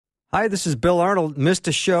Hi, this is Bill Arnold. Missed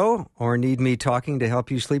a show or need me talking to help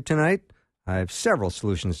you sleep tonight? I have several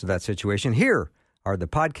solutions to that situation. Here are the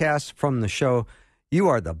podcasts from the show. You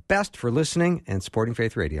are the best for listening and supporting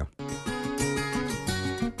Faith Radio.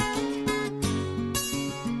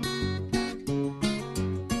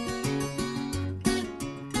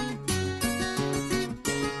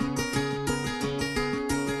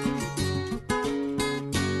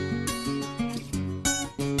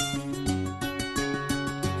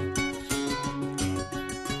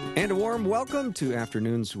 And a warm welcome to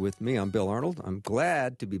Afternoons with me. I'm Bill Arnold. I'm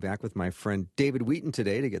glad to be back with my friend David Wheaton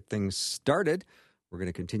today to get things started. We're going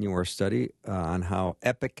to continue our study on how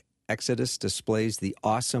epic Exodus displays the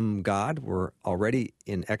awesome God. We're already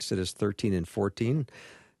in Exodus 13 and 14,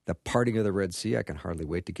 the parting of the Red Sea. I can hardly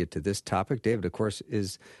wait to get to this topic. David, of course,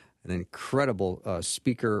 is an incredible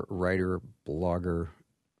speaker, writer, blogger,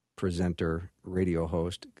 presenter, radio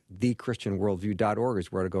host. TheChristianWorldview.org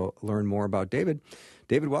is where to go learn more about David.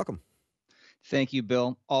 David, welcome. Thank you,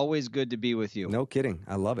 Bill. Always good to be with you. No kidding.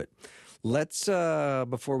 I love it. Let's,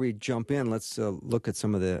 before we jump in, let's look at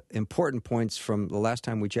some of the important points from the last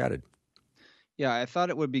time we chatted. Yeah, I thought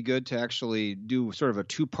it would be good to actually do sort of a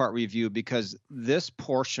two-part review because this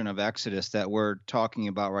portion of Exodus that we're talking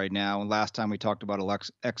about right now, and last time we talked about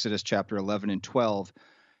Exodus chapter 11 and 12,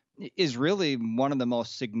 is really one of the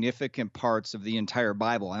most significant parts of the entire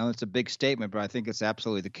Bible. I know it's a big statement, but I think it's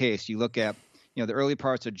absolutely the case. You look at, the early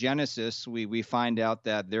parts of Genesis, we find out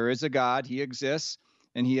that there is a God, he exists,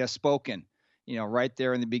 and he has spoken, right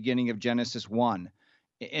there in the beginning of Genesis 1.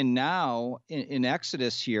 And now in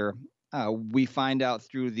Exodus here, we find out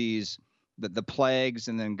through the plagues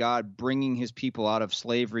and then God bringing his people out of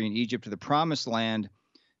slavery in Egypt to the promised land,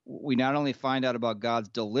 we not only find out about God's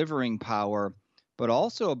delivering power, but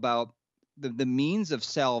also about the means of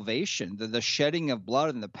salvation, the shedding of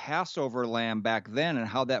blood and the Passover lamb back then and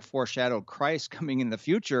how that foreshadowed Christ coming in the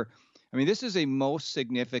future. I mean, this is a most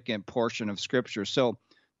significant portion of Scripture. So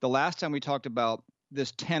the last time we talked about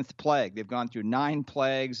this 10th plague, they've gone through 9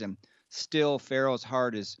 plagues, and still Pharaoh's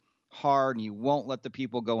heart is hard, and he won't let the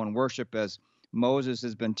people go and worship as Moses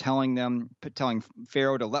has been telling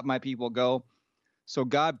Pharaoh to let my people go. So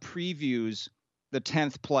God previews the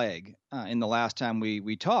 10th plague in the last time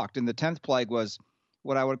we talked. And the 10th plague was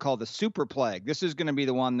what I would call the super plague. This is going to be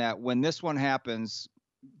the one that when this one happens,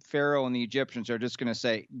 Pharaoh and the Egyptians are just going to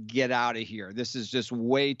say, get out of here. This is just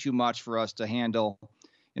way too much for us to handle.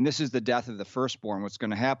 And this is the death of the firstborn, what's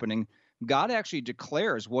going to happen. And God actually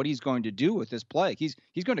declares what he's going to do with this plague. He's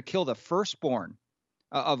going to kill the firstborn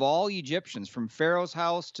of all Egyptians, from Pharaoh's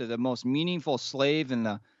house to the most meaningful slave in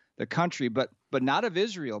the country, but not of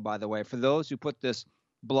Israel, by the way, for those who put this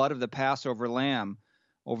blood of the Passover lamb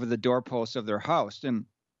over the doorposts of their house. And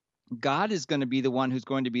God is going to be the one who's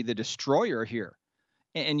going to be the destroyer here.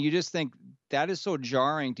 And you just think that is so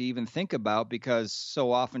jarring to even think about, because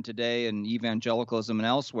so often today in evangelicalism and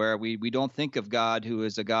elsewhere, we don't think of God who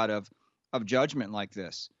is a God of judgment like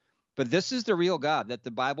this. But this is the real God that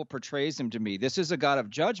the Bible portrays him to me. This is a God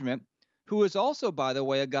of judgment who is also, by the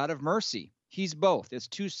way, a God of mercy. He's both. It's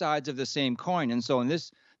two sides of the same coin. And so in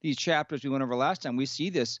these chapters we went over last time, we see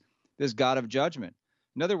this God of judgment.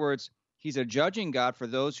 In other words, he's a judging God for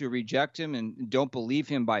those who reject him and don't believe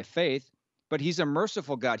him by faith, but he's a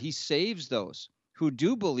merciful God. He saves those who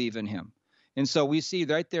do believe in him. And so we see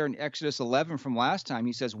right there in Exodus 11 from last time,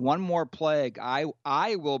 he says, one more plague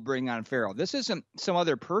I will bring on Pharaoh. This isn't some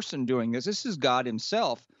other person doing this. This is God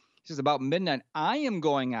himself. He says, about midnight, I am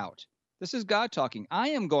going out. This is God talking. I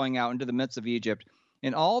am going out into the midst of Egypt,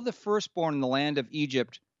 and all the firstborn in the land of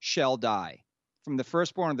Egypt shall die. From the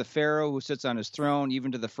firstborn of the Pharaoh who sits on his throne,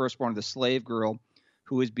 even to the firstborn of the slave girl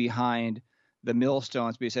who is behind the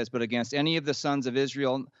millstones. But he says, but against any of the sons of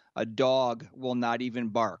Israel, a dog will not even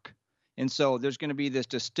bark. And so there's going to be this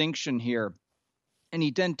distinction here. And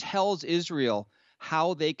he then tells Israel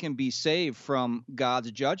how they can be saved from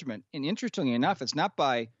God's judgment. And interestingly enough, it's not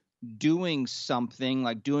by doing something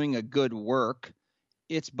like doing a good work.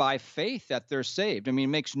 It's by faith that they're saved. I mean,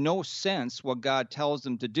 it makes no sense what God tells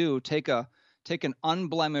them to do. Take an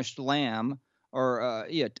unblemished lamb, or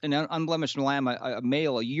an unblemished lamb, a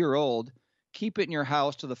male, a year old, keep it in your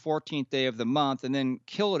house to the 14th day of the month, and then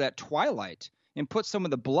kill it at twilight and put some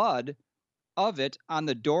of the blood of it on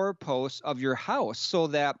the doorposts of your house, so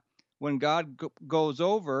that when God goes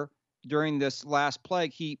over during this last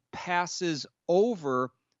plague, he passes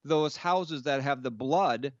over those houses that have the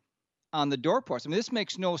blood on the doorpost. I mean, this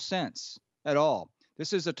makes no sense at all.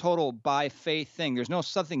 This is a total by faith thing. There's no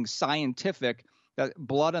something scientific that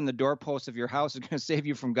blood on the doorpost of your house is going to save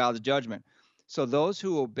you from God's judgment. So those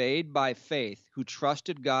who obeyed by faith, who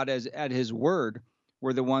trusted God at his word,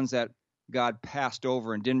 were the ones that God passed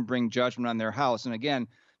over and didn't bring judgment on their house. And again,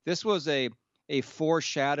 this was a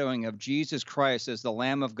foreshadowing of Jesus Christ as the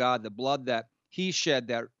Lamb of God, the blood that he shed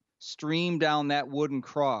that streamed down that wooden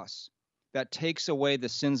cross that takes away the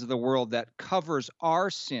sins of the world, that covers our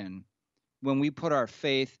sin when we put our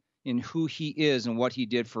faith in who he is and what he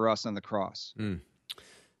did for us on the cross.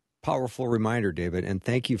 Powerful reminder, David, and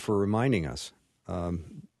thank you for reminding us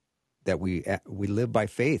that we live by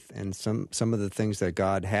faith, and some of the things that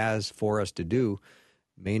God has for us to do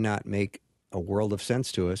may not make a world of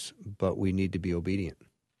sense to us, but we need to be obedient.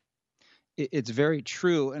 It's very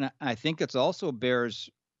true, and I think it's also bears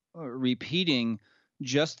repeating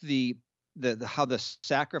just the how the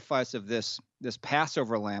sacrifice of this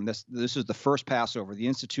Passover lamb, this is the first Passover, the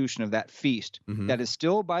institution of that feast that is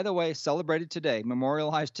still, by the way, celebrated today,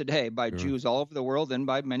 memorialized today by Jews all over the world and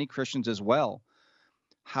by many Christians as well.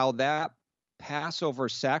 How that Passover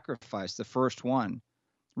sacrifice, the first one,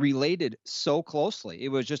 related so closely. It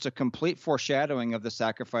was just a complete foreshadowing of the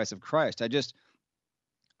sacrifice of Christ.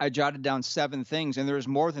 I jotted down 7 things, and there's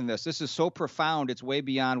more than this. This is so profound, it's way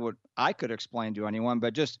beyond what I could explain to anyone,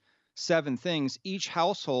 but just 7 things. Each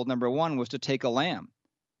household, number 1, was to take a lamb.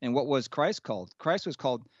 And what was Christ called? Christ was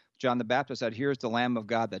called, John the Baptist said, here's the Lamb of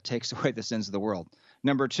God that takes away the sins of the world.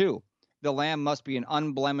 Number 2, the lamb must be an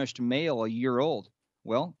unblemished male, a year old.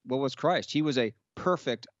 Well, what was Christ? He was a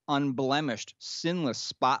perfect, unblemished, sinless,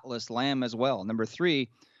 spotless lamb as well. Number 3,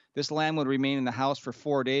 this lamb would remain in the house for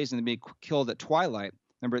 4 days and then be killed at twilight.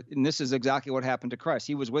 And this is exactly what happened to Christ.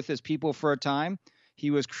 He was with his people for a time. He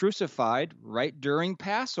was crucified right during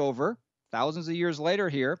Passover, thousands of years later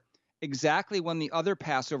here, exactly when the other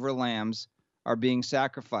Passover lambs are being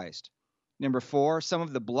sacrificed. Number 4, some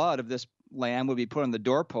of the blood of this lamb would be put on the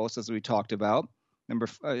doorpost, as we talked about.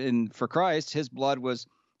 For Christ, his blood was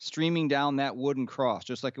streaming down that wooden cross,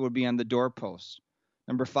 just like it would be on the doorposts.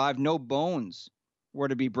 Number 5, no bones were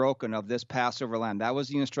to be broken of this Passover lamb. That was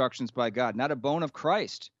the instructions by God. Not a bone of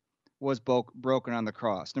Christ was broken on the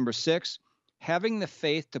cross. Number 6, having the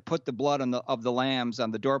faith to put the blood of the lambs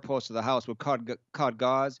on the doorposts of the house would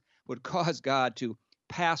cause God to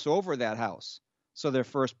pass over that house so their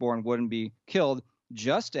firstborn wouldn't be killed,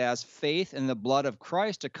 just as faith in the blood of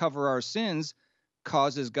Christ to cover our sins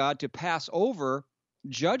causes God to pass over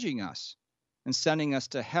judging us and sending us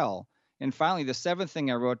to hell. And finally, the 7th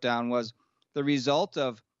thing I wrote down was the result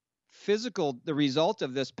of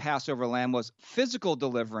this Passover lamb was physical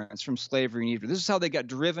deliverance from slavery in Egypt. This is how they got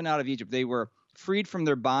driven out of Egypt. They were freed from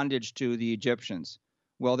their bondage to the Egyptians.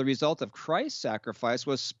 Well, the result of Christ's sacrifice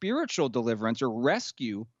was spiritual deliverance or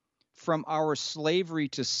rescue from our slavery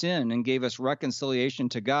to sin and gave us reconciliation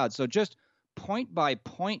to God. So just point by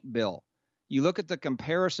point, Bill, you look at the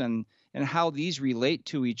comparison and how these relate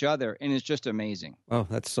to each other, and it's just amazing. Oh,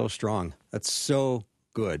 that's so strong. That's so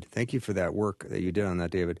good. Thank you for that work that you did on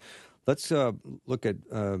that, David. Let's look at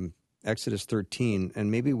Exodus 13,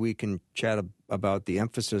 and maybe we can chat about the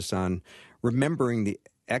emphasis on remembering the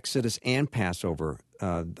Exodus and Passover.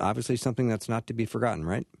 Obviously something that's not to be forgotten,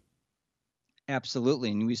 right?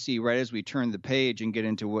 Absolutely. And we see right as we turn the page and get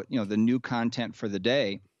into what, the new content for the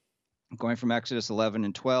day, going from Exodus 11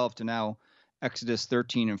 and 12 to now Exodus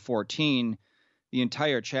 13 and 14, the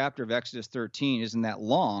entire chapter of Exodus 13 isn't that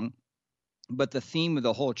long, but the theme of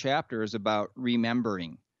the whole chapter is about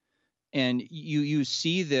remembering. And you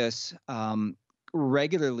see this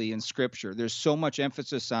regularly in Scripture. There's so much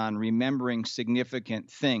emphasis on remembering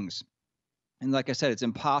significant things. And like I said, it's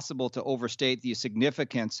impossible to overstate the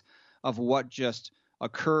significance of what just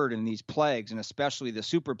occurred in these plagues, and especially the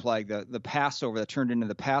super plague, the Passover that turned into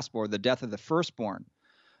the Passover, the death of the firstborn.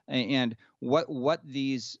 And what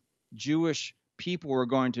these Jewish people were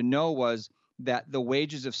going to know was that the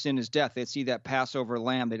wages of sin is death. They'd see that Passover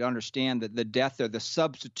lamb. They'd understand that the death there, the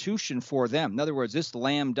substitution for them. In other words, this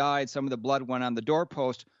lamb died. Some of the blood went on the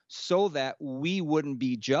doorpost so that we wouldn't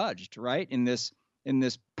be judged, right? In this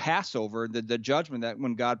Passover, the judgment that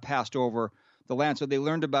when God passed over the land. So they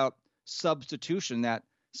learned about substitution, that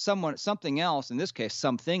something else, in this case,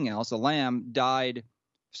 something else, a lamb died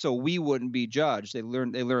so we wouldn't be judged. They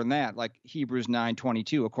learned that, like Hebrews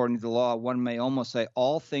 9:22. According to the law, one may almost say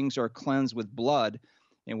all things are cleansed with blood,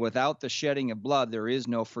 and without the shedding of blood, there is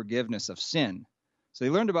no forgiveness of sin. So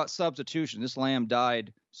they learned about substitution. This lamb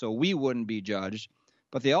died so we wouldn't be judged.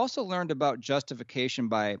 But they also learned about justification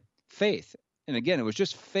by faith. And again, it was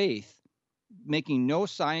just faith, making no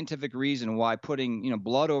scientific reason why putting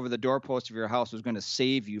blood over the doorpost of your house was going to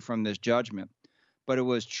save you from this judgment. But it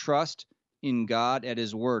was trust in God at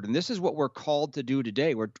his word. And this is what we're called to do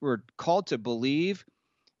today. We're called to believe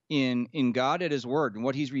in God at his word and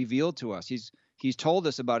what he's revealed to us. He's told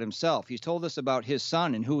us about himself. He's told us about his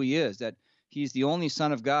son and who he is, that he's the only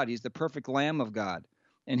Son of God. He's the perfect Lamb of God.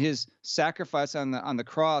 And his sacrifice on the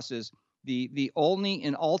cross is the only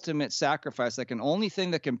and ultimate sacrifice, like an only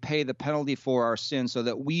thing that can pay the penalty for our sin so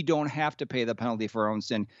that we don't have to pay the penalty for our own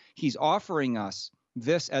sin. He's offering us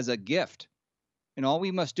this as a gift. And all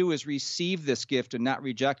we must do is receive this gift and not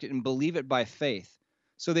reject it and believe it by faith.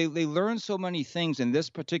 So they learned so many things in this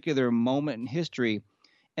particular moment in history,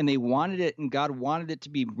 and they wanted it, and God wanted it to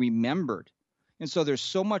be remembered. And so there's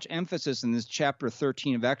so much emphasis in this chapter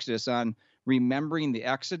 13 of Exodus on remembering the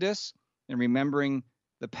Exodus and remembering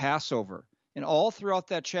the Passover. And all throughout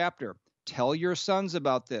that chapter, tell your sons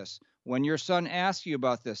about this. When your son asks you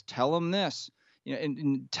about this, tell him this.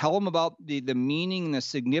 And tell them about the meaning and the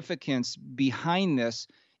significance behind this.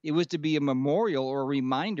 It was to be a memorial or a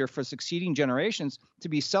reminder for succeeding generations to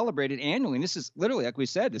be celebrated annually. And this is literally, like we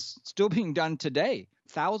said, this is still being done today,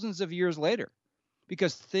 thousands of years later,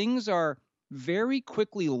 because things are very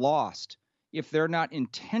quickly lost if they're not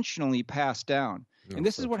intentionally passed down. And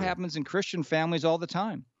this is what happens in Christian families all the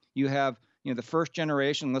time. You have, the first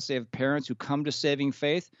generation, let's say, of parents who come to saving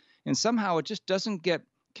faith, and somehow it just doesn't get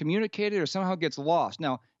communicated or somehow gets lost.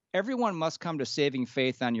 Now, everyone must come to saving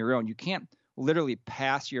faith on your own. You can't literally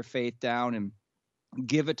pass your faith down and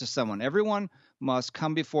give it to someone. Everyone must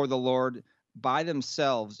come before the Lord by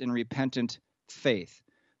themselves in repentant faith.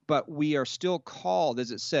 But we are still called,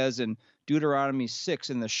 as it says in Deuteronomy 6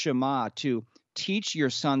 in the Shema, to teach your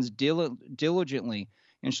sons diligently,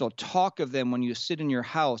 and shall talk of them when you sit in your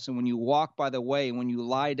house and when you walk by the way, and when you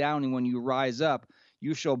lie down and when you rise up.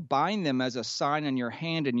 You shall bind them as a sign on your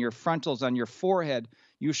hand and your frontals on your forehead.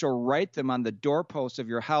 You shall write them on the doorposts of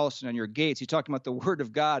your house and on your gates. He's talking about the word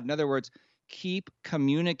of God. In other words, keep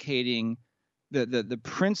communicating the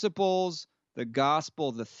principles, the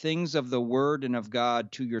gospel, the things of the word and of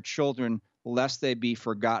God to your children, lest they be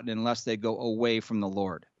forgotten and lest they go away from the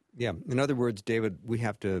Lord. Yeah. In other words, David, we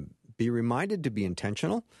have to be reminded to be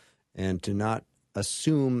intentional and to not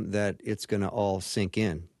assume that it's going to all sink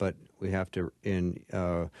in, but we have to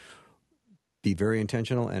be very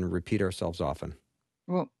intentional and repeat ourselves often.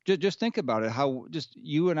 Well, just think about it, how just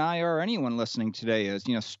you and I or anyone listening today is,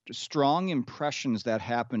 strong impressions that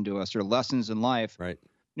happen to us or lessons in life, right?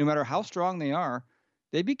 No matter how strong they are,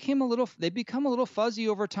 they become a little fuzzy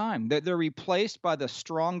over time. They're replaced by the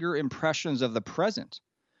stronger impressions of the present.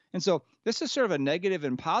 And so this is sort of a negative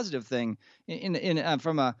and positive thing.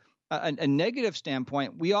 From a negative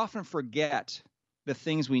standpoint, we often forget the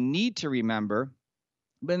things we need to remember.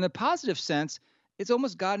 But in the positive sense, it's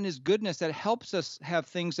almost God in his goodness that helps us have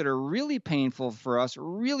things that are really painful for us,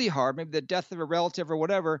 really hard, maybe the death of a relative or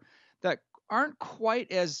whatever, that aren't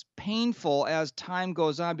quite as painful as time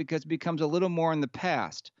goes on because it becomes a little more in the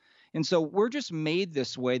past. And so we're just made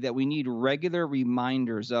this way that we need regular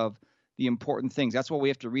reminders of the important things. That's why we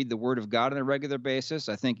have to read the Word of God on a regular basis.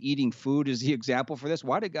 I think eating food is the example for this.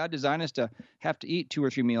 Why did God design us to have to eat 2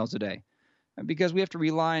 or 3 meals a day? Because we have to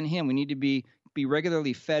rely on him. We need to be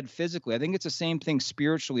regularly fed physically. I think it's the same thing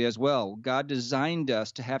spiritually as well. God designed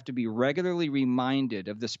us to have to be regularly reminded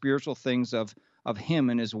of the spiritual things of him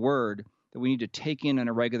and his word that we need to take in on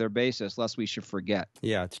a regular basis, lest we should forget.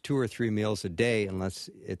 Yeah, it's 2 or 3 meals a day, unless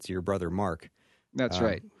it's your brother Mark. That's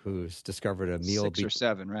right. Who's discovered a meal 6 or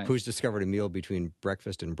 7, right? Who's discovered a meal between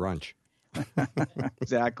breakfast and brunch.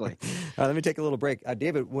 Exactly. Let me take a little break.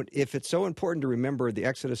 David, if it's so important to remember the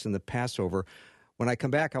Exodus and the Passover, when I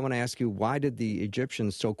come back, I want to ask you, why did the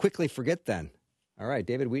Egyptians so quickly forget then? All right,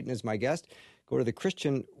 David Wheaton is my guest. Go to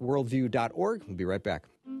thechristianworldview.org. We'll be right back.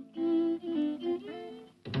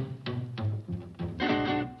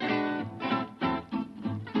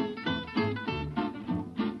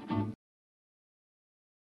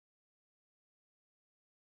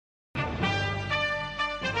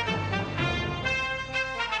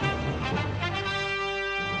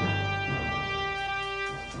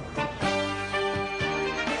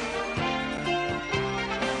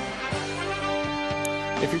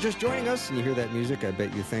 If you're just joining us and you hear that music, I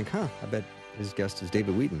bet you think, I bet his guest is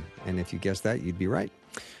David Wheaton. And if you guessed that, you'd be right.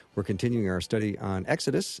 We're continuing our study on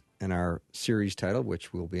Exodus, and our series title,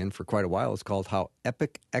 which we'll be in for quite a while, is called How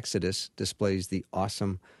Epic Exodus Displays the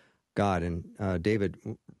Awesome God. And David,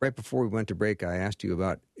 right before we went to break, I asked you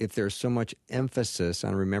about if there's so much emphasis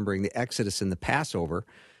on remembering the Exodus and the Passover,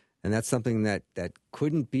 and that's something that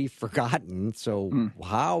couldn't be forgotten. So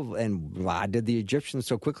how and why did the Egyptians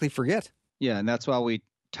so quickly forget? Yeah, and that's why we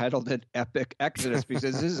titled it Epic Exodus, because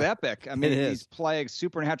this is epic. I mean, these plagues,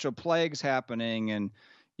 supernatural plagues happening, and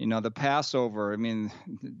the Passover. I mean,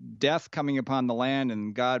 death coming upon the land,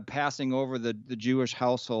 and God passing over the Jewish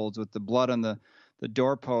households with the blood on the the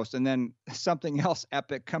doorpost, and then something else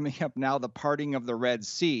epic coming up now, the parting of the Red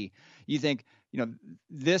Sea. You think,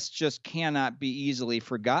 this just cannot be easily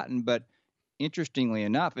forgotten. But interestingly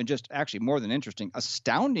enough, and just actually more than interesting,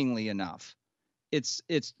 astoundingly enough, it's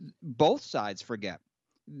both sides forget.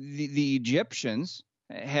 The Egyptians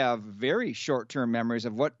have very short-term memories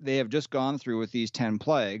of what they have just gone through with these 10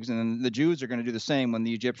 plagues, and then the Jews are going to do the same when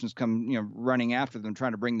the Egyptians come, running after them,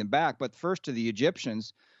 trying to bring them back. But first to the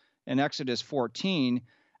Egyptians in Exodus 14,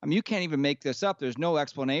 I mean, you can't even make this up. There's no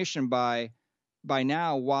explanation by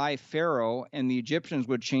now why Pharaoh and the Egyptians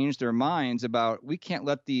would change their minds about, we can't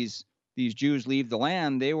let these Jews leave the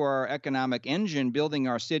land. They were our economic engine, building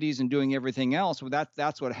our cities and doing everything else. Well,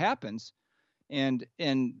 that's what happens. And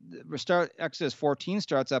Exodus 14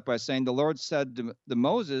 starts up by saying, the Lord said to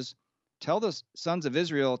Moses, tell the sons of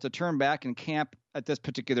Israel to turn back and camp at this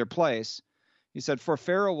particular place. He said, for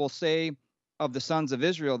Pharaoh will say of the sons of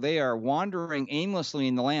Israel, they are wandering aimlessly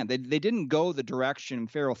in the land. They didn't go the direction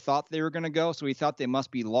Pharaoh thought they were going to go, so he thought they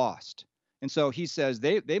must be lost. And so he says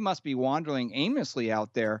they must be wandering aimlessly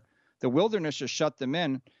out there. The wilderness just shut them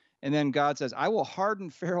in. And then God says, I will harden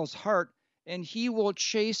Pharaoh's heart, and he will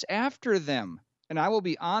chase after them. And I will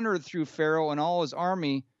be honored through Pharaoh and all his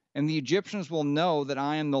army, and the Egyptians will know that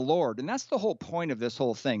I am the Lord. And that's the whole point of this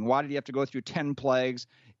whole thing. Why did he have to go through 10 plagues?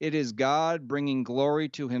 It is God bringing glory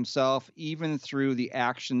to himself, even through the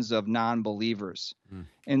actions of non-believers.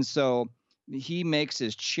 And so he makes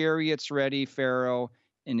his chariots ready, Pharaoh,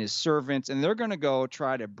 and his servants, and they're going to go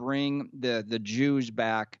try to bring the Jews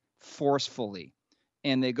back forcefully.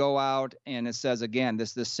 And they go out, and it says again,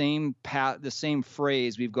 the same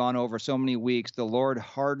phrase we've gone over so many weeks. The Lord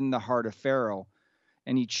hardened the heart of Pharaoh,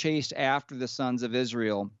 and he chased after the sons of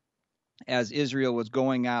Israel as Israel was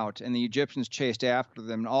going out, and the Egyptians chased after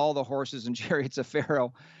them, and all the horses and chariots of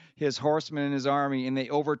Pharaoh, his horsemen and his army, and they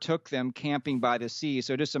overtook them camping by the sea.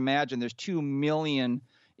 So just imagine there's 2 million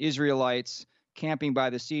Israelites camping by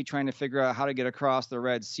the sea, trying to figure out how to get across the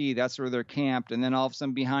Red Sea. That's where they're camped. And then all of a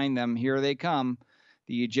sudden behind them, here they come,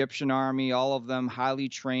 the Egyptian army, all of them highly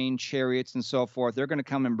trained chariots and so forth. They're going to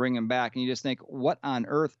come and bring them back. And you just think, what on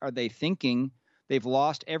earth are they thinking? They've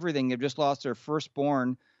lost everything. They've just lost their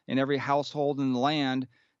firstborn in every household in the land.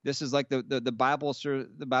 This is like the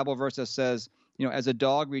Bible verse that says, as a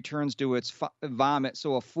dog returns to its vomit,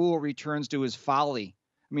 so a fool returns to his folly.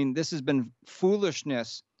 I mean, this has been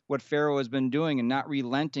foolishness, what Pharaoh has been doing, and not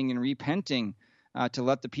relenting and repenting to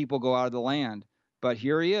let the people go out of the land. But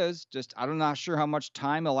here he is, I'm not sure how much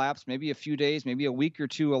time elapsed, maybe a few days, maybe a week or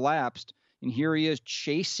two elapsed, and here he is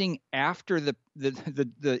chasing after the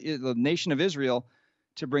nation of Israel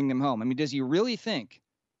to bring them home. I mean, does he really think,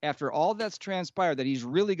 after all that's transpired, that he's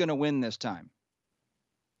really going to win this time?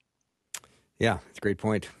 Yeah, it's a great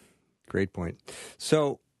point. Great point.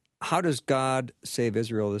 So how does God save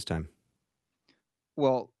Israel this time?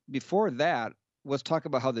 Well, before that, let's talk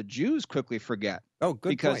about how the Jews quickly forget. Oh, good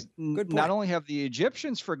because point. Good point. Not only have the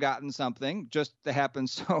Egyptians forgotten something, just to happen,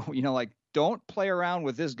 so, don't play around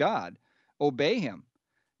with this God. Obey him.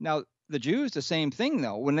 Now, the Jews, the same thing,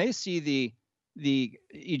 though. When they see the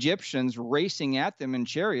Egyptians racing at them in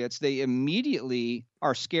chariots, they immediately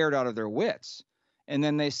are scared out of their wits. And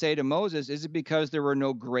then they say to Moses, is it because there were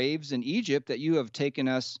no graves in Egypt that you have taken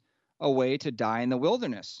us away to die in the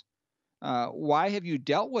wilderness? Why have you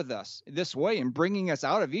dealt with us this way and bringing us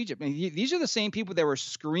out of Egypt? I mean, these are the same people that were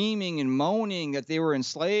screaming and moaning that they were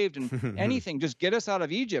enslaved and anything, just get us out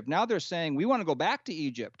of Egypt. Now they're saying, we want to go back to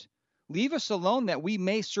Egypt. Leave us alone that we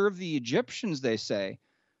may serve the Egyptians, they say.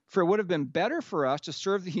 For it would have been better for us to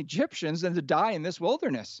serve the Egyptians than to die in this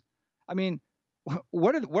wilderness. I mean,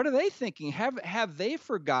 what are they thinking? Have they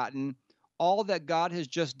forgotten all that God has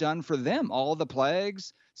just done for them? All the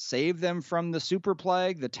plagues, saved them from the super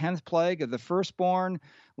plague, the 10th plague of the firstborn,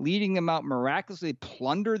 leading them out miraculously,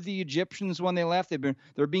 plundered the Egyptians when they left.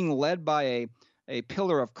 They're being led by a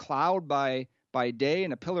pillar of cloud by day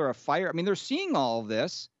and a pillar of fire. I mean, they're seeing all of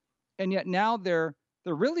this, and yet now they're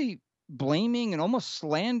really blaming and almost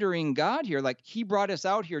slandering God here, like he brought us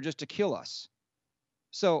out here just to kill us.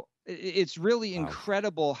 So it's really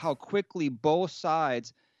incredible how quickly both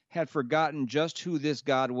sides had forgotten just who this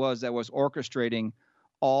God was that was orchestrating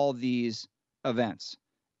all these events.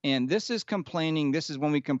 And this is complaining. This is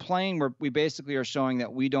when we complain, we basically are showing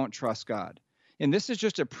that we don't trust God. And this is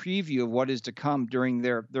just a preview of what is to come during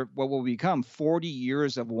their what will become 40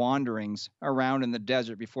 years of wanderings around in the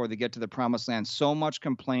desert before they get to the promised land. So much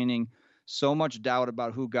complaining, so much doubt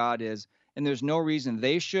about who God is. And there's no reason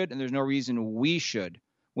they should, and there's no reason we should,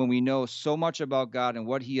 when we know so much about God and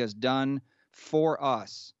what he has done for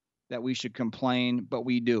us, that we should complain, but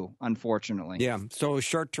we do, unfortunately. Yeah, so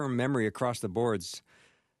short-term memory across the boards,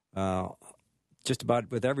 just about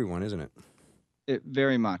with everyone, isn't it?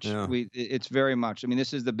 Very much. Yeah. It's very much. I mean,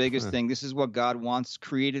 this is the biggest thing. This is what God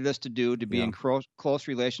created us to do, to be in close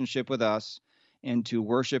relationship with us and to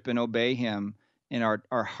worship and obey him. And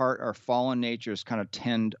our heart, our fallen natures kind of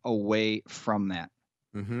tend away from that.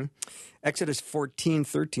 Mm-hmm. Exodus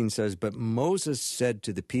 14:13 says, "But Moses said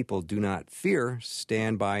to the people, 'Do not fear,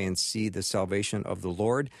 stand by and see the salvation of the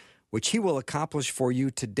Lord, which he will accomplish for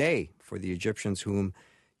you today. For the Egyptians whom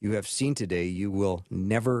you have seen today, you will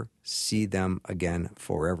never see them again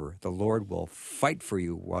forever. The Lord will fight for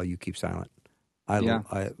you while you keep silent.'"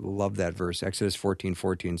 I love that verse. Exodus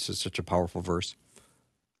 14:14 is such a powerful verse.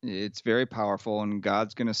 It's very powerful, and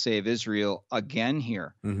God's going to save Israel again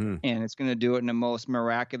here, and it's going to do it in the most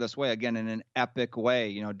miraculous way, again in an epic way.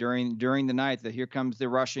 You know, during the night, here comes the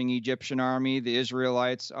rushing Egyptian army. The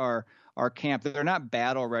Israelites are camped. They're not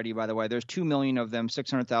battle ready, by the way. There's 2 million of them,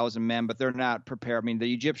 600,000 men, but they're not prepared. I mean,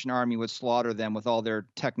 the Egyptian army would slaughter them with all their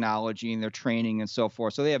technology and their training and so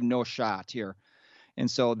forth. So they have no shot here. And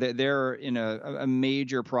so they're in a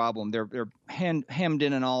major problem. They're hemmed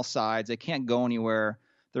in on all sides. They can't go anywhere.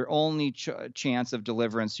 Their only chance of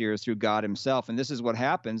deliverance here is through God himself. And this is what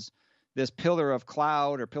happens. This pillar of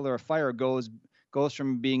cloud or pillar of fire goes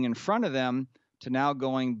from being in front of them to now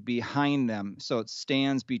going behind them. So it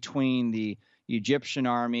stands between the Egyptian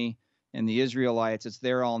army and the Israelites. It's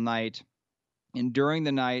there all night. And during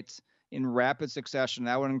the night, in rapid succession,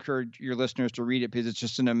 I would encourage your listeners to read it because it's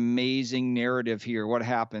just an amazing narrative here. What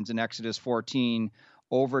happens in Exodus 14?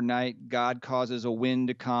 Overnight, God causes a wind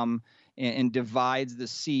to come and divides the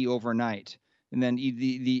sea overnight. And then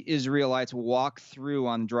the Israelites walk through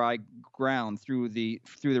on dry ground through the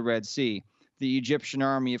Red Sea. The Egyptian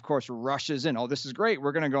army, of course, rushes in. Oh, this is great.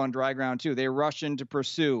 We're going to go on dry ground too. They rush in to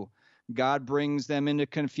pursue. God brings them into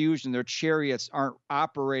confusion. Their chariots aren't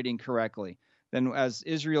operating correctly. Then as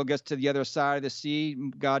Israel gets to the other side of the sea,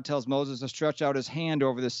 God tells Moses to stretch out his hand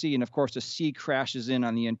over the sea. And, of course, the sea crashes in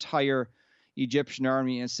on the entire Egyptian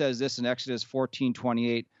army. And it says this in Exodus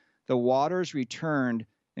 14:28, "The waters returned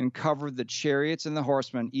and covered the chariots and the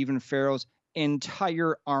horsemen, even Pharaoh's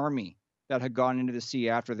entire army that had gone into the sea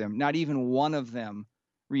after them. Not even one of them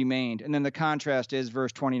remained." And then the contrast is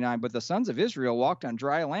verse 29, "But the sons of Israel walked on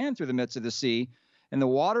dry land through the midst of the sea, and the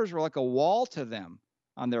waters were like a wall to them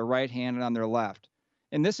on their right hand and on their left."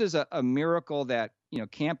 And this is a miracle that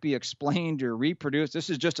can't be explained or reproduced. This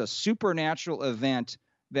is just a supernatural event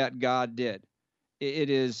that God did.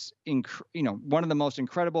 It is, one of the most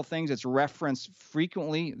incredible things. It's referenced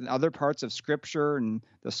frequently in other parts of Scripture and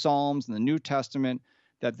the Psalms and the New Testament,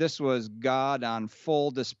 that this was God on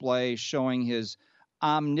full display, showing his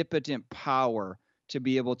omnipotent power to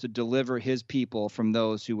be able to deliver his people from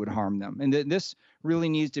those who would harm them. And this really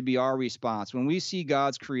needs to be our response. When we see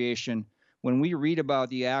God's creation, when we read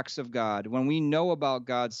about the acts of God, when we know about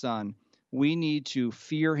God's Son, we need to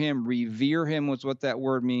fear him, revere him was what that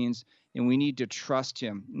word means, and we need to trust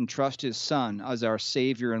him and trust his Son as our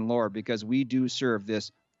Savior and Lord, because we do serve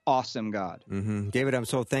this awesome God. Mm-hmm. David, I'm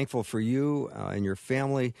so thankful for you and your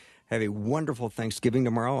family. Have a wonderful Thanksgiving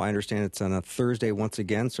tomorrow. I understand it's on a Thursday once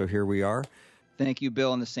again, so here we are. Thank you,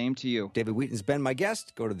 Bill, and the same to you. David Wheaton's been my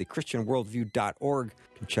guest. Go to thechristianworldview.org.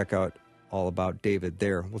 You can check out all about David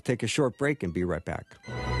there. We'll take a short break and be right back.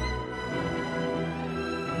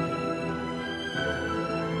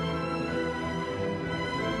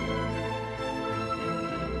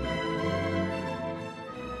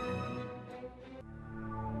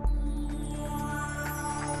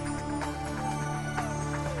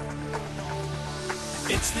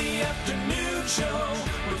 It's the afternoon show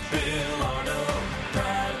with Bill Arnold.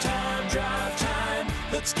 Prime time, drive time.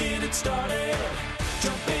 Let's get it started.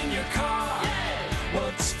 Jump in your car.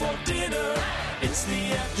 What's for dinner? It's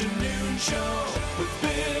the afternoon show with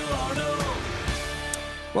Bill Arnold.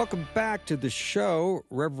 Welcome back to the show.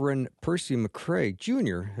 Reverend Percy McCray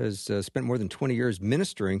Jr. has spent more than 20 years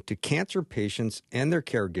ministering to cancer patients and their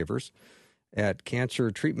caregivers at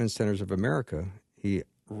Cancer Treatment Centers of America. He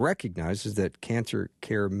recognizes that cancer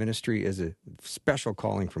care ministry is a special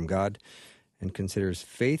calling from God and considers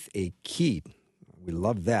faith a key. We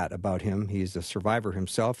love that about him. He's a survivor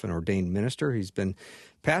himself, an ordained minister. He's been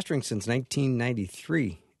pastoring since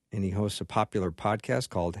 1993, and he hosts a popular podcast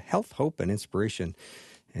called Health, Hope, and Inspiration.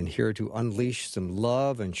 And here to unleash some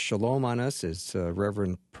love and shalom on us is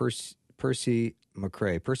Reverend Percy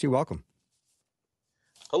McCray. Percy, welcome.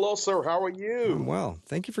 Hello, sir. How are you? Well,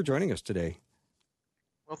 thank you for joining us today.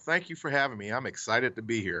 Well, thank you for having me. I'm excited to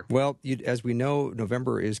be here. Well, as we know,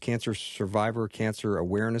 November is Cancer Survivor Cancer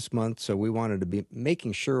Awareness Month, so we wanted to be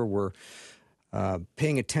making sure we're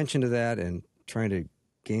paying attention to that and trying to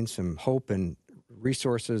gain some hope and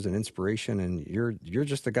resources and inspiration. And you're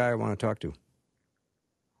just the guy I want to talk to.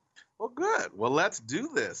 Well, good. Well, let's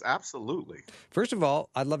do this. Absolutely. First of all,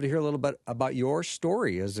 I'd love to hear a little bit about your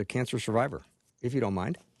story as a cancer survivor, if you don't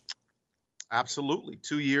mind. Absolutely.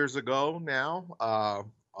 2 years ago now,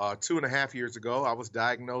 2.5 years ago, I was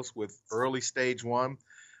diagnosed with early stage 1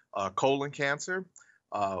 colon cancer.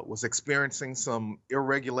 Was experiencing some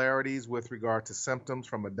irregularities with regard to symptoms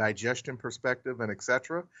from a digestion perspective and et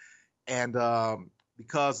cetera. And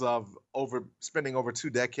because of spending over 2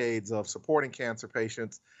 decades of supporting cancer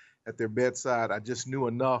patients at their bedside, I just knew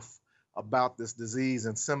enough about this disease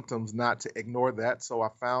and symptoms not to ignore that. So I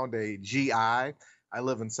found a GI. I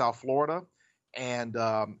live in South Florida, and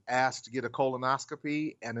asked to get a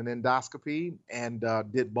colonoscopy and an endoscopy, and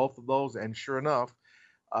did both of those. And sure enough,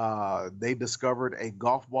 they discovered a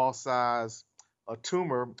golf ball size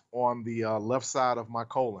tumor on the left side of my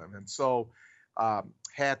colon. And so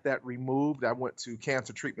had that removed. I went to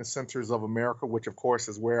Cancer Treatment Centers of America, which of course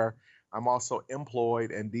is where I'm also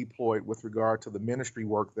employed and deployed with regard to the ministry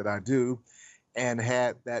work that I do, and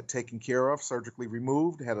had that taken care of, surgically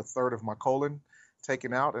removed, had a third of my colon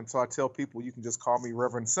taken out. And so I tell people, you can just call me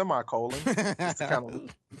Reverend Semicolon, just to kind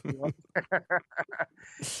of,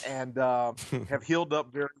 and have healed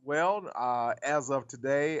up very well. As of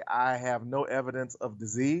today, I have no evidence of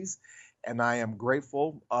disease, and I am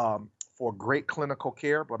grateful for great clinical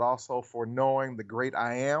care, but also for knowing the great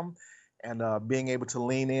I am, and being able to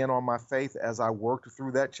lean in on my faith as I worked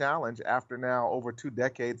through that challenge after now over 2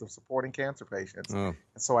 decades of supporting cancer patients. And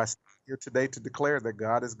so I stand here today to declare that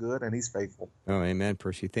God is good and he's faithful. Oh, amen,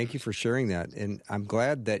 Percy. Thank you for sharing that. And I'm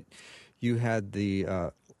glad that you had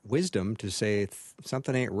the wisdom to say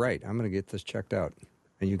something ain't right. I'm going to get this checked out.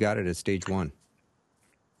 And you got it at stage 1.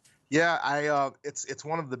 Yeah, it's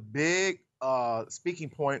one of the big speaking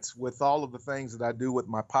points with all of the things that I do with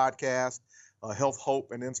my podcast,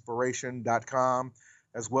 healthhopeandinspiration.com,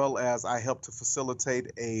 as well as I help to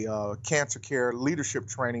facilitate a cancer care leadership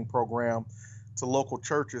training program to local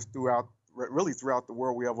churches throughout the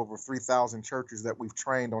world. We have over 3,000 churches that we've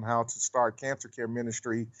trained on how to start cancer care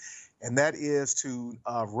ministry. And that is to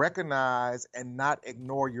recognize and not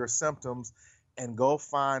ignore your symptoms and go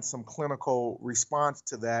find some clinical response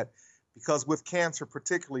to that. Because with cancer,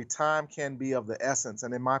 particularly, time can be of the essence.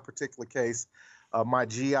 And in my particular case, my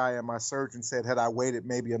GI and my surgeon said, had I waited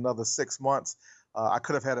maybe another 6 months, I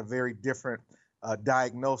could have had a very different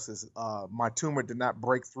diagnosis. My tumor did not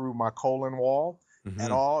break through my colon wall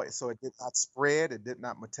at all. So it did not spread. It did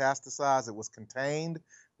not metastasize. It was contained,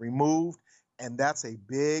 removed. And that's a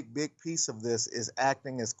big, big piece of this, is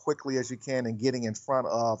acting as quickly as you can and getting in front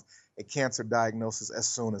of a cancer diagnosis as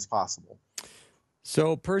soon as possible.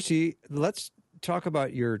 So, Percy, let's talk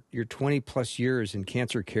about your 20-plus years in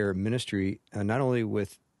cancer care ministry, not only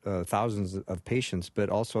with thousands of patients, but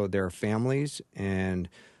also their families and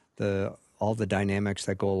all the dynamics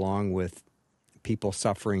that go along with people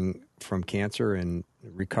suffering from cancer and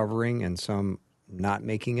recovering and some not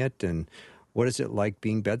making it. And what is it like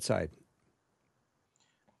being bedside?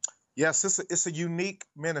 Yes, it's a unique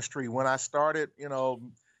ministry. When I started,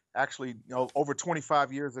 over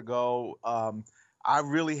 25 years ago, I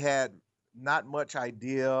really had not much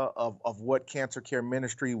idea of what cancer care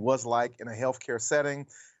ministry was like in a healthcare setting.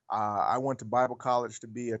 I went to Bible college to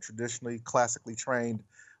be a traditionally, classically trained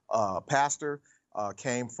pastor,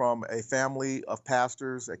 came from a family of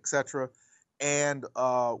pastors, etc., and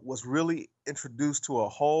was really introduced to a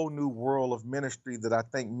whole new world of ministry that I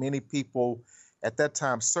think many people at that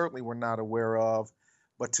time certainly were not aware of,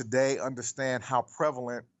 but today understand how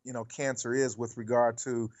prevalent, cancer is with regard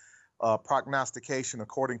to prognostication.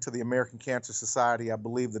 According to the American Cancer Society, I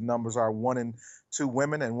believe the numbers are 1 in 2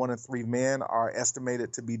 women and 1 in 3 men are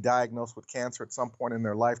estimated to be diagnosed with cancer at some point in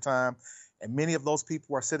their lifetime. And many of those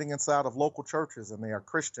people are sitting inside of local churches, and they are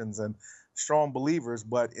Christians and strong believers,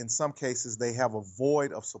 but in some cases they have a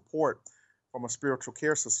void of support from a spiritual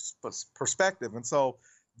care perspective. And so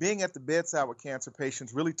being at the bedside with cancer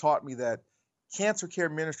patients really taught me that cancer care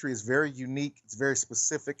ministry is very unique, it's very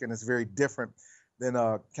specific, and it's very different than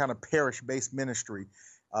a kind of parish-based ministry.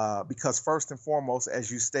 Because first and foremost,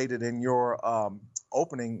 as you stated in your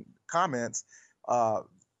opening comments,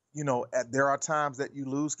 there are times that you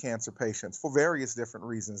lose cancer patients for various different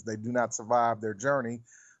reasons. They do not survive their journey.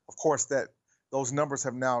 Of course, that those numbers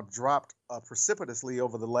have now dropped precipitously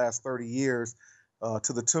over the last 30 years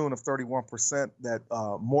to the tune of 31%, that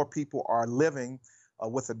more people are living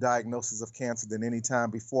with a diagnosis of cancer than any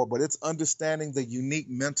time before. But it's understanding the unique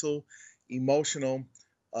mental, emotional,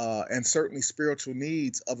 and certainly spiritual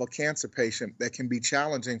needs of a cancer patient that can be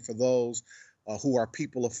challenging for those who are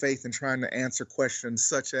people of faith and trying to answer questions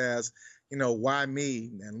such as, why me?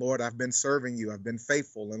 And Lord, I've been serving you. I've been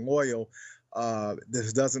faithful and loyal.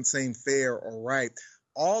 This doesn't seem fair or right.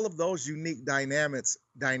 All of those unique dynamics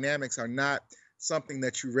are not something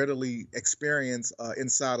that you readily experience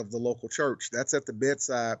inside of the local church. That's at the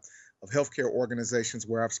bedside of healthcare organizations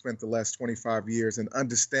where I've spent the last 25 years in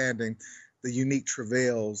understanding the unique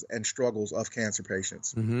travails and struggles of cancer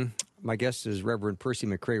patients. Mm-hmm. My guest is Reverend Percy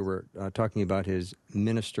McCray. We're talking about his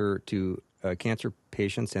minister to cancer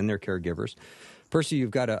patients and their caregivers. Percy, you've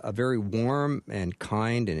got a very warm and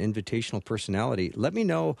kind and invitational personality. Let me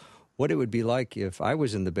know what it would be like if I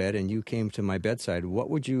was in the bed and you came to my bedside. What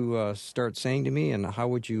would you start saying to me, and how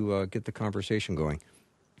would you get the conversation going?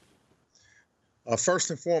 First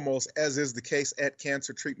and foremost, as is the case at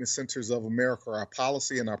Cancer Treatment Centers of America, our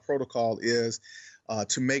policy and our protocol is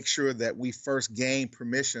to make sure that we first gain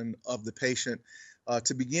permission of the patient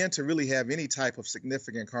to begin to really have any type of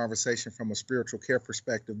significant conversation from a spiritual care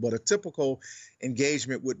perspective. But a typical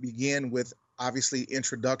engagement would begin with, obviously,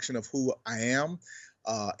 introduction of who I am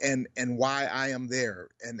and why I am there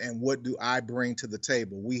and what do I bring to the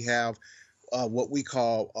table. We have what we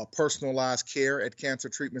call personalized care at Cancer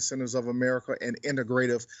Treatment Centers of America and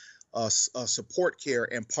integrative support care.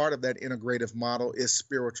 And part of that integrative model is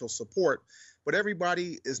spiritual support. But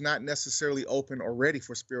everybody is not necessarily open or ready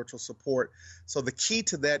for spiritual support. So the key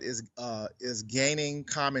to that is gaining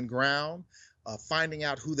common ground, finding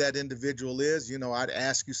out who that individual is. I'd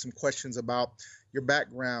ask you some questions about your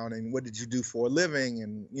background and what did you do for a living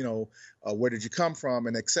and, where did you come from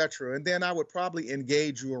and et cetera. And then I would probably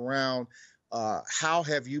engage you around how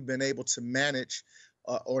have you been able to manage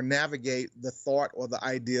or navigate the thought or the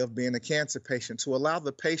idea of being a cancer patient to allow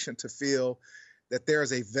the patient to feel that there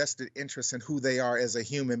is a vested interest in who they are as a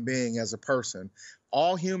human being, as a person.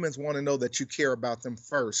 All humans want to know that you care about them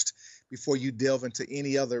first before you delve into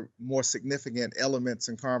any other more significant elements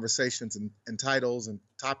and conversations and titles and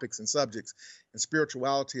topics and subjects. And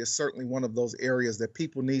spirituality is certainly one of those areas that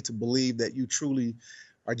people need to believe that you truly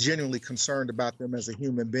are genuinely concerned about them as a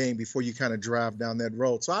human being before you kind of drive down that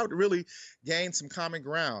road. So I would really gain some common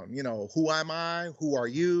ground. Who am I? Who are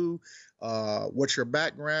you? What's your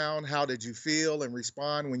background? How did you feel and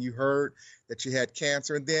respond when you heard that you had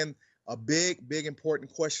cancer? And then a big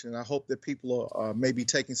important question, and I hope that people are maybe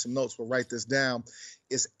taking some notes will write this down,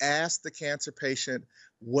 is ask the cancer patient,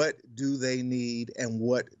 what do they need and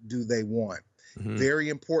what do they want? Mm-hmm. Very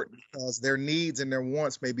important, because their needs and their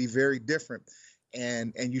wants may be very different.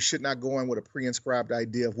 And you should not go in with a pre-inscribed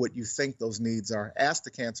idea of what you think those needs are. Ask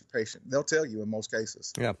the cancer patient. They'll tell you in most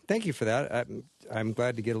cases. Yeah, thank you for that. I'm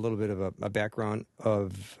glad to get a little bit of a background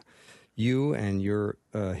of you and your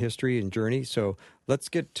history and journey. So let's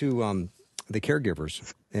get to the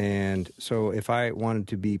caregivers. And so if I wanted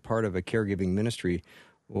to be part of a caregiving ministry,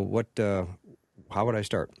 well, how would I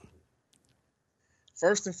start?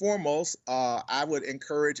 First and foremost, I would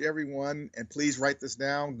encourage everyone, and please write this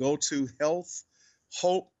down, go to Health,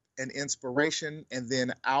 Hope, and Inspiration, and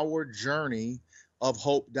then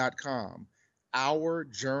ourjourneyofhope.com.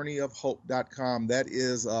 Ourjourneyofhope.com. That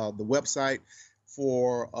is the website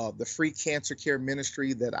for the free cancer care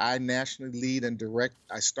ministry that I nationally lead and direct.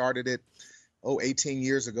 I started it 18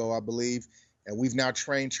 years ago, I believe, and we've now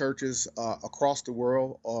trained churches across the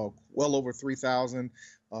world, well over 3,000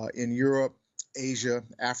 in Europe, Asia,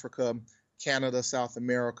 Africa, Canada, South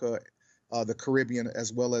America, the Caribbean,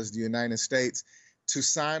 as well as the United States, to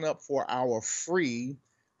sign up for our free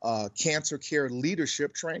cancer care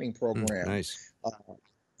leadership training program. Nice.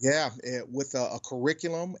 With a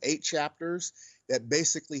curriculum, 8 chapters that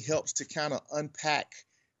basically helps to kind of unpack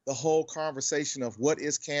the whole conversation of what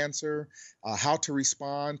is cancer, how to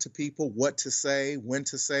respond to people, what to say, when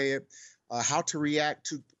to say it, how to react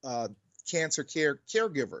to cancer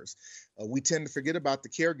caregivers. We tend to forget about the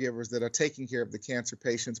caregivers that are taking care of the cancer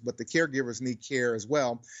patients, but the caregivers need care as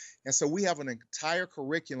well. And so we have an entire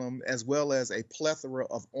curriculum as well as a plethora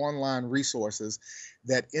of online resources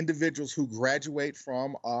that individuals who graduate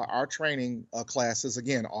from our training classes,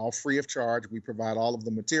 again, all free of charge. We provide all of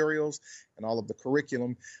the materials and all of the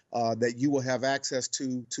curriculum that you will have access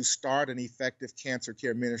to start an effective cancer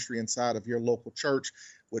care ministry inside of your local church,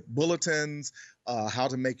 with bulletins, how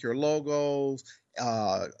to make your logos,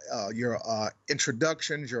 your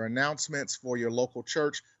introductions, your announcements for your local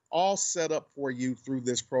church, all set up for you through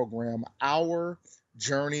this program, Our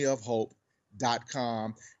Journey of Hope.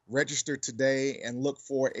 percymccray.com. Register today and look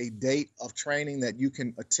for a date of training that you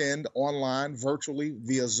can attend online, virtually,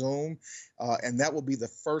 via Zoom. And that will be the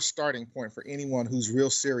first starting point for anyone who's real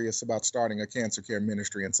serious about starting a cancer care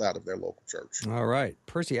ministry inside of their local church. All right.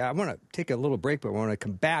 Percy, I want to take a little break, but when I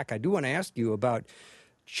come back, I do want to ask you about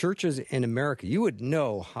churches in America. You would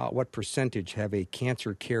know what percentage have a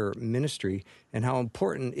cancer care ministry and how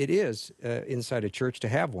important it is inside a church to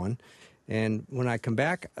have one. And when I come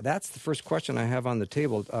back, that's the first question I have on the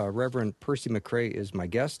table. Reverend Percy McCray is my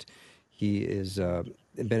guest. He has been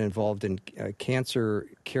involved in cancer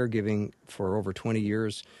caregiving for over 20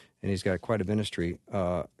 years, and he's got quite a ministry.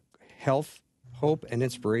 Health, Hope, and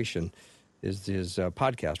Inspiration is his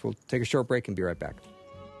podcast. We'll take a short break and be right back.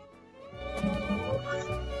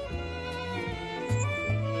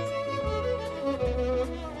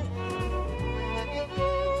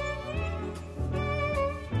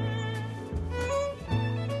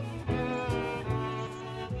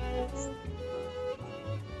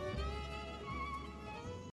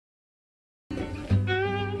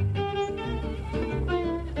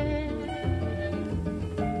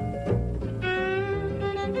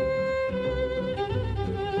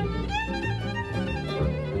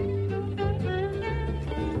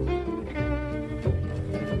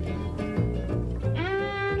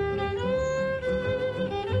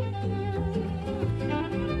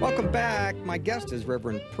 Welcome back. My guest is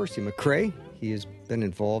Reverend Percy McCray. He has been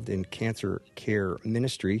involved in cancer care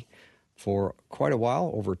ministry for quite a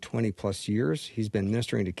while, over 20-plus years. He's been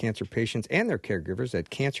ministering to cancer patients and their caregivers at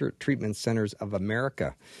Cancer Treatment Centers of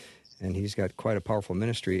America, and he's got quite a powerful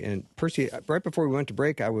ministry. And Percy, right before we went to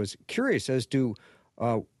break, I was curious as to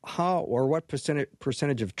how or what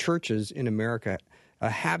percentage of churches in America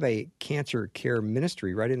have a cancer care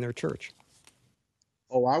ministry right in their church.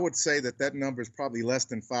 Oh, I would say that number is probably less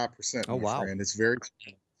than 5%. Oh, wow. Friend. It's very,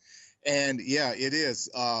 and yeah, it is.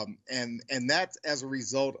 And that's as a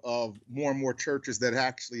result of more and more churches that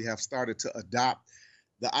actually have started to adopt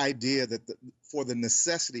the idea that for the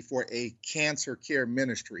necessity for a cancer care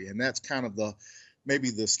ministry. And that's kind of maybe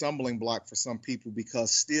the stumbling block for some people,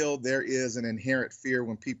 because still there is an inherent fear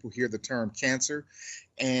when people hear the term cancer.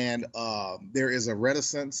 And there is a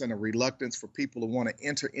reticence and a reluctance for people to want to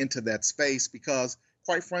enter into that space because,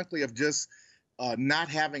 quite frankly, of just not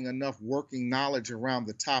having enough working knowledge around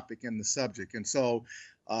the topic and the subject. And so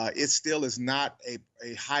it still is not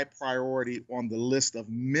a high priority on the list of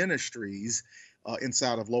ministries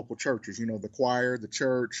inside of local churches. You know, the choir, the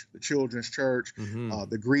church, the children's church,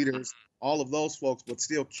 the greeters, all of those folks, but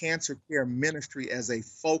still cancer care ministry as a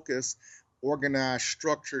focus, organized,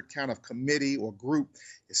 structured kind of committee or group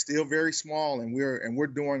is still very small, and we're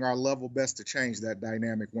doing our level best to change that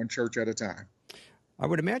dynamic one church at a time. I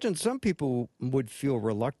would imagine some people would feel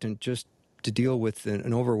reluctant just to deal with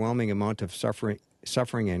an overwhelming amount of suffering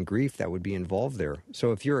and grief that would be involved there.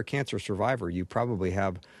 So if you're a cancer survivor, you probably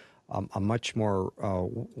have a much more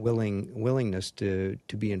willingness to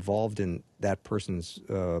be involved in that person's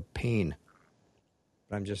pain.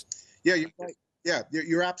 I'm just... Yeah, you're right. Yeah,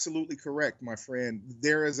 you're absolutely correct, my friend.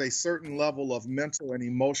 There is a certain level of mental and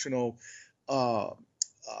emotional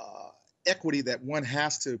equity that one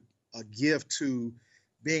has to give to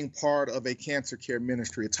being part of a cancer care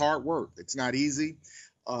ministry. It's hard work. It's not easy,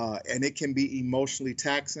 and it can be emotionally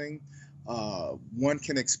taxing. One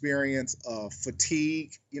can experience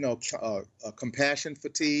fatigue, compassion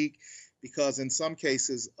fatigue, because in some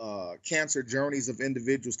cases, cancer journeys of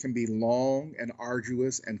individuals can be long and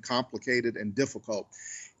arduous and complicated and difficult.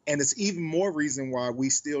 And it's even more reason why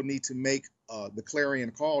we still need to make the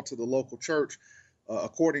clarion call to the local church,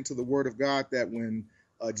 according to the word of God, that when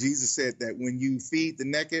Jesus said that when you feed the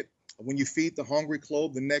naked, when you feed the hungry,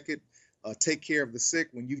 clothe the naked, take care of the sick,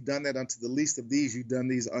 when you've done that unto the least of these, you've done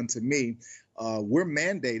these unto me. We're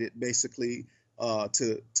mandated basically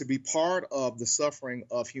to be part of the suffering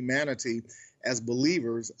of humanity as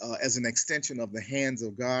believers, as an extension of the hands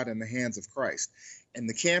of God and the hands of Christ. And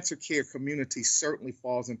the cancer care community certainly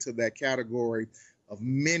falls into that category of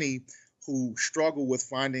many who struggle with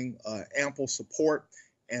finding ample support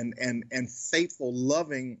and faithful,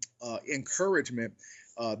 loving encouragement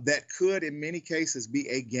that could, in many cases, be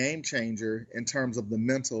a game changer in terms of the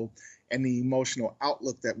mental and the emotional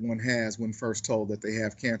outlook that one has when first told that they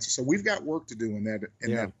have cancer. So we've got work to do in that.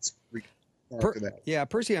 Yeah,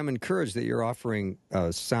 Percy, I'm encouraged that you're offering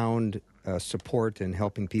sound support and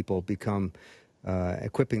helping people become,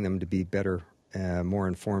 equipping them to be better, more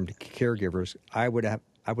informed caregivers. I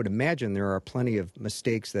would imagine there are plenty of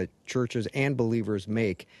mistakes that churches and believers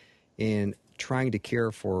make in trying to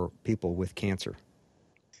care for people with cancer.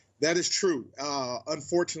 That is true.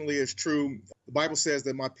 Unfortunately, it's true. The Bible says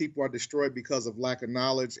that my people are destroyed because of lack of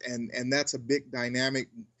knowledge, and that's a big dynamic.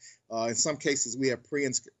 In some cases, we have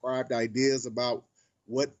pre-inscribed ideas about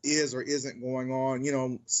what is or isn't going on. You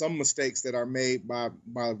know, some mistakes that are made by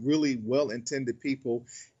really well-intended people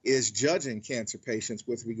is judging cancer patients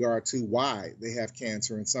with regard to why they have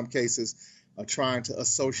cancer. In some cases, trying to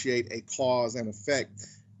associate a cause and effect,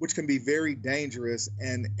 which can be very dangerous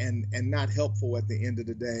and not helpful at the end of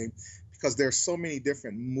the day, because there's so many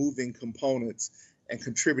different moving components and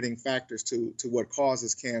contributing factors to what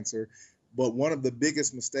causes cancer. But one of the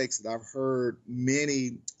biggest mistakes that I've heard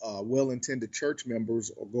many well-intended church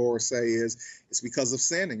members or goers say is it's because of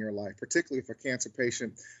sin in your life, particularly if a cancer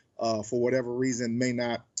patient, for whatever reason, may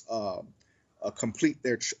not complete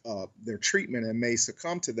their treatment and may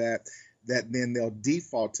succumb to that then they'll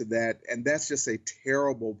default to that. And that's just a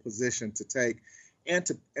terrible position to take and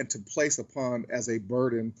to place upon as a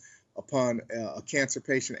burden upon a cancer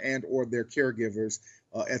patient and or their caregivers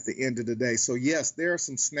at the end of the day. So yes, there are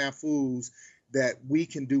some snafus that we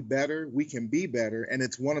can do better, we can be better, and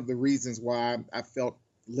it's one of the reasons why I felt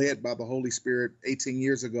led by the Holy Spirit 18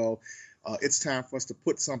 years ago. It's time for us to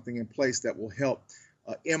put something in place that will help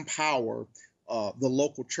empower the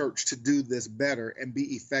local church to do this better and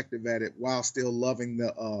be effective at it while still loving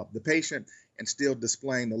the patient and still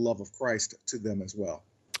displaying the love of Christ to them as well.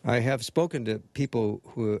 I have spoken to people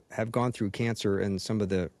who have gone through cancer and some of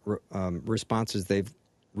the responses they've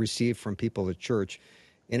received from people at church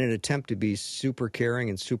in an attempt to be super caring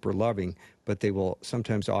and super loving, but they will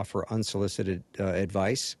sometimes offer unsolicited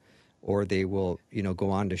advice, or they will, go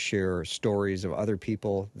on to share stories of other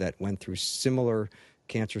people that went through similar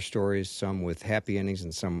cancer stories, some with happy endings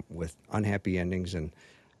and some with unhappy endings. And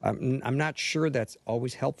I'm not sure that's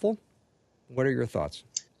always helpful. What are your thoughts?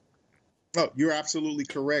 Oh, you're absolutely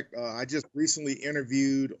correct. I just recently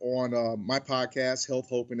interviewed on my podcast, Health,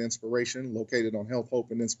 Hope, and Inspiration, located on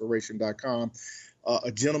healthhopeandinspiration.com,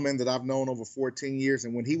 a gentleman that I've known over 14 years.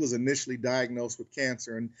 And when he was initially diagnosed with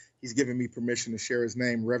cancer, and he's given me permission to share his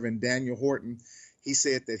name, Reverend Daniel Horton, he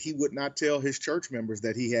said that he would not tell his church members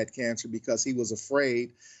that he had cancer because he was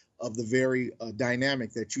afraid of the very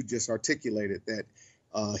dynamic that you just articulated, that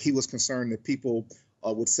he was concerned that people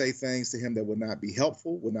would say things to him that would not be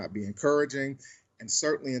helpful, would not be encouraging. And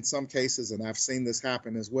certainly in some cases, and I've seen this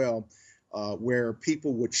happen as well, where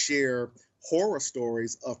people would share horror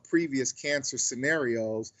stories of previous cancer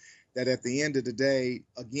scenarios that at the end of the day,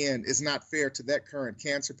 again, is not fair to that current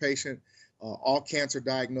cancer patient. All cancer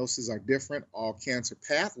diagnoses are different. All cancer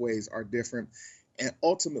pathways are different. And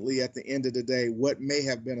ultimately, at the end of the day, what may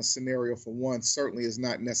have been a scenario for one certainly is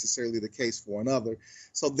not necessarily the case for another.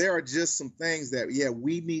 So there are just some things that,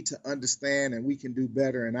 we need to understand and we can do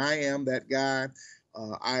better. And I am that guy.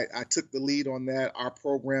 I took the lead on that. Our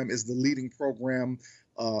program is the leading program,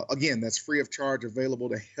 again, that's free of charge, available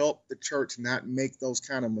to help the church not make those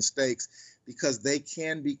kind of mistakes, because they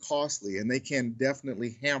can be costly and they can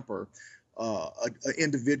definitely hamper an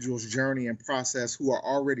individual's journey and process who are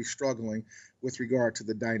already struggling with regard to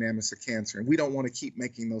the dynamics of cancer. And we don't want to keep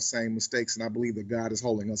making those same mistakes, and I believe that God is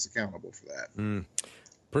holding us accountable for that.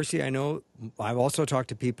 Percy, I know I've also talked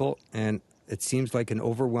to people, and it seems like an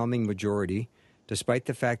overwhelming majority, despite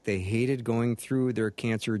the fact they hated going through their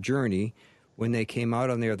cancer journey, when they came out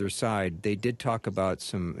on the other side, they did talk about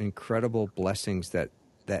some incredible blessings that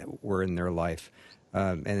were in their life.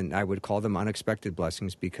 And I would call them unexpected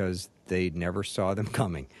blessings because they never saw them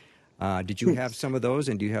coming. Did you have some of those,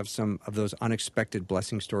 and do you have some of those unexpected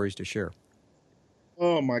blessing stories to share?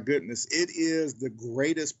 Oh, my goodness. It is the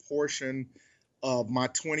greatest portion of my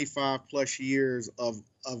 25 plus years of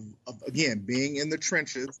again, being in the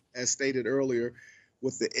trenches, as stated earlier,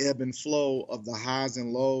 with the ebb and flow of the highs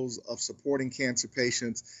and lows of supporting cancer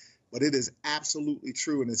patients. But it is absolutely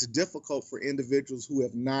true. And it's difficult for individuals who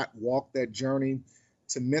have not walked that journey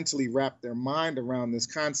to mentally wrap their mind around this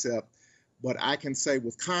concept. But I can say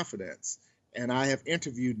with confidence, and I have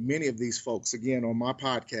interviewed many of these folks, again, on my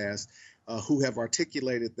podcast, who have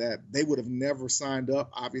articulated that they would have never signed up,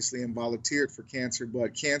 obviously, and volunteered for cancer,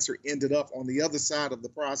 but cancer ended up on the other side of the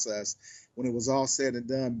process, when it was all said and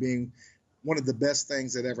done, being one of the best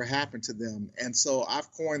things that ever happened to them. And so I've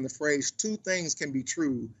coined the phrase, two things can be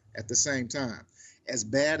true at the same time. As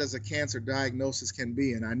bad as a cancer diagnosis can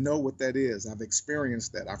be, and I know what that is, I've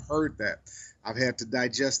experienced that, I've heard that, I've had to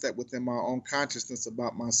digest that within my own consciousness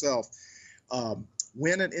about myself.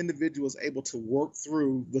 When an individual is able to work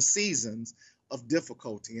through the seasons of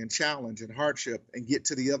difficulty and challenge and hardship and get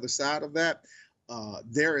to the other side of that,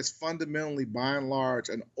 there is fundamentally, by and large,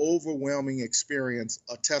 an overwhelming experience,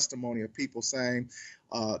 a testimony of people saying,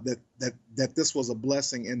 that this was a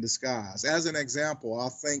blessing in disguise. As an example,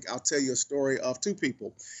 I'll tell you a story of two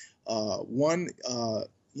people. One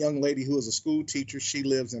young lady who is a school teacher. She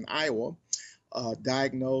lives in Iowa.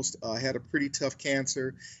 Diagnosed, had a pretty tough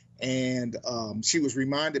cancer, and she was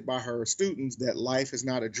reminded by her students that life is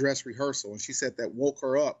not a dress rehearsal. And she said that woke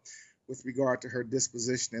her up with regard to her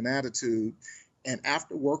disposition and attitude. And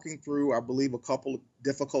after working through, I believe, a couple of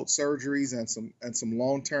difficult surgeries and some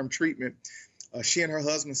long-term treatment, she and her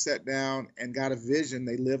husband sat down and got a vision.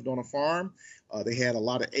 They lived on a farm. They had a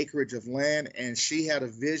lot of acreage of land, and she had a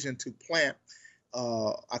vision to plant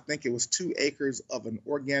I think it was 2 acres of an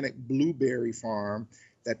organic blueberry farm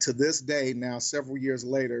that to this day, now several years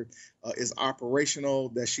later, is operational,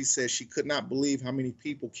 that she says she could not believe how many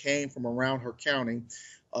people came from around her county,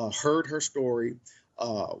 heard her story,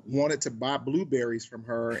 wanted to buy blueberries from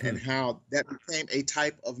her, and how that became a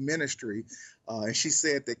type of ministry. And she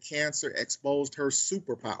said that cancer exposed her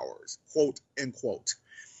superpowers, quote, end quote.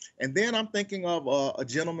 And then I'm thinking of a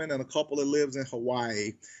gentleman and a couple that lives in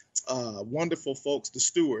Hawaii, wonderful folks, the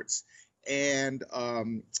Stewarts. And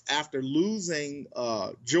after losing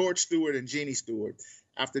George Stewart and Jeannie Stewart,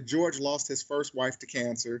 after George lost his first wife to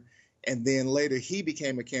cancer, and then later he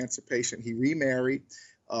became a cancer patient, he remarried,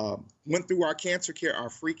 went through our cancer care,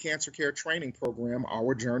 our free cancer care training program,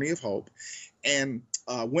 Our Journey of Hope, and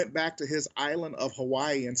went back to his island of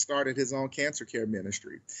Hawaii and started his own cancer care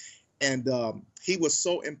ministry. And he was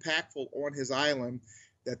so impactful on his island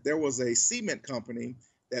that there was a cement company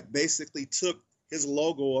that basically took his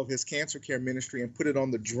logo of his cancer care ministry and put it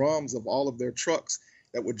on the drums of all of their trucks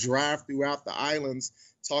that would drive throughout the islands,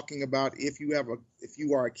 talking about if you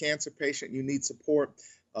are a cancer patient, you need support,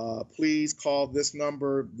 please call this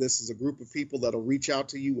number. This is a group of people that'll reach out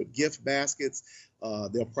to you with gift baskets.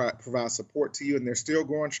 They'll provide support to you, and they're still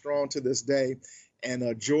going strong to this day.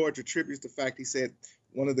 And George attributes the fact, he said,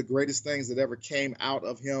 one of the greatest things that ever came out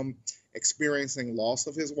of him experiencing loss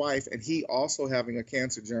of his wife, and he also having a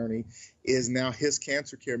cancer journey, is now his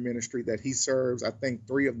cancer care ministry that he serves, I think,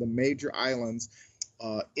 3 of the major islands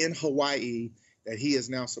in Hawaii, that he is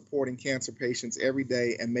now supporting cancer patients every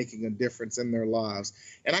day and making a difference in their lives.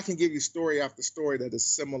 And I can give you story after story that is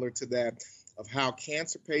similar to that, of how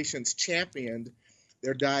cancer patients championed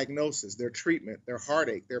their diagnosis, their treatment, their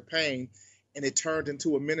heartache, their pain, and it turned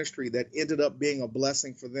into a ministry that ended up being a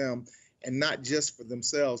blessing for them, and not just for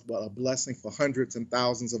themselves, but a blessing for hundreds and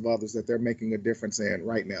thousands of others that they're making a difference in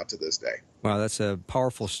right now to this day. Wow, that's a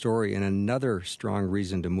powerful story and another strong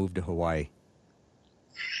reason to move to Hawaii.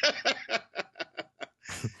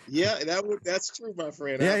 Yeah, that's true, my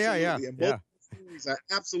friend. Yeah, absolutely. yeah. And both stories are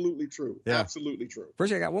absolutely true. Yeah. Absolutely true.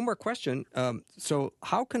 First, I got one more question. So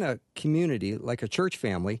how can a community, like a church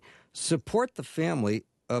family, support the family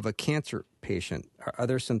of a cancer patient? Are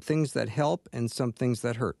there some things that help and some things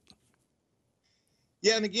that hurt?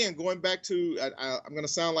 Yeah, and again, going back to, I'm going to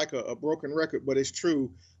sound like a broken record, but it's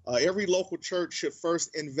true. Every local church should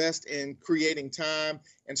first invest in creating time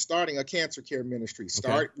and starting a cancer care ministry.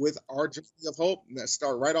 Start with Our Journey of Hope.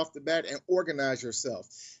 Start right off the bat and organize yourself.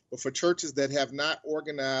 But for churches that have not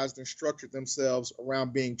organized and structured themselves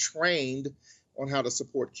around being trained on how to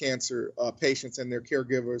support cancer patients and their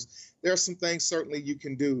caregivers, there are some things certainly you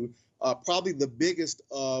can do. Probably the biggest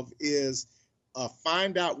of is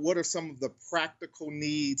find out what are some of the practical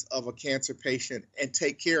needs of a cancer patient and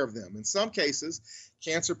take care of them. In some cases,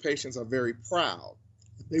 cancer patients are very proud.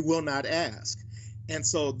 They will not ask. And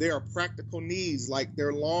so there are practical needs, like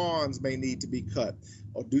their lawns may need to be cut,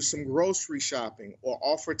 or do some grocery shopping, or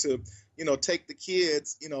offer to, take the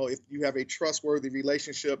kids, if you have a trustworthy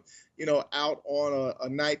relationship, out on a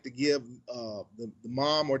night to give the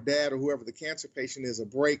mom or dad or whoever the cancer patient is a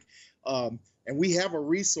break. And we have a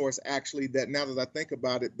resource, actually, that now that I think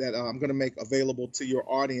about it, that I'm going to make available to your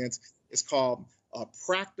audience. It's called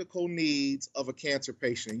Practical Needs of a Cancer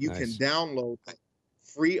Patient. You can download that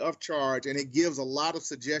free of charge, and it gives a lot of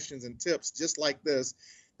suggestions and tips just like this,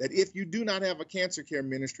 that if you do not have a cancer care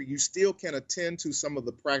ministry, you still can attend to some of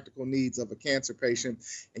the practical needs of a cancer patient.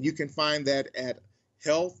 And you can find that at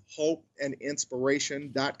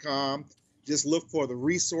healthhopeandinspiration.com. Just look for the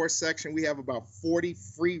resource section. We have about 40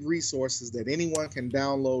 free resources that anyone can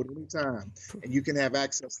download anytime, and you can have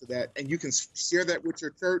access to that. And you can share that with your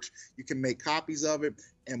church. You can make copies of it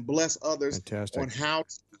and bless others on how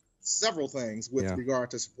to do several things with regard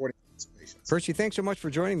to supporting cancer patients. Percy, thanks so much for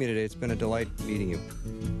joining me today. It's been a delight meeting you.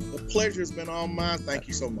 The pleasure has been all mine. Thank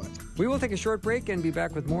you so much. We will take a short break and be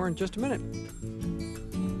back with more in just a minute.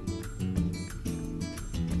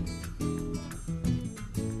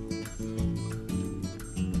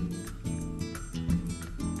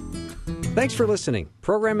 Thanks for listening.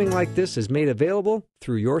 Programming like this is made available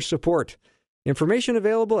through your support. Information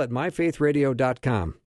available at myfaithradio.com.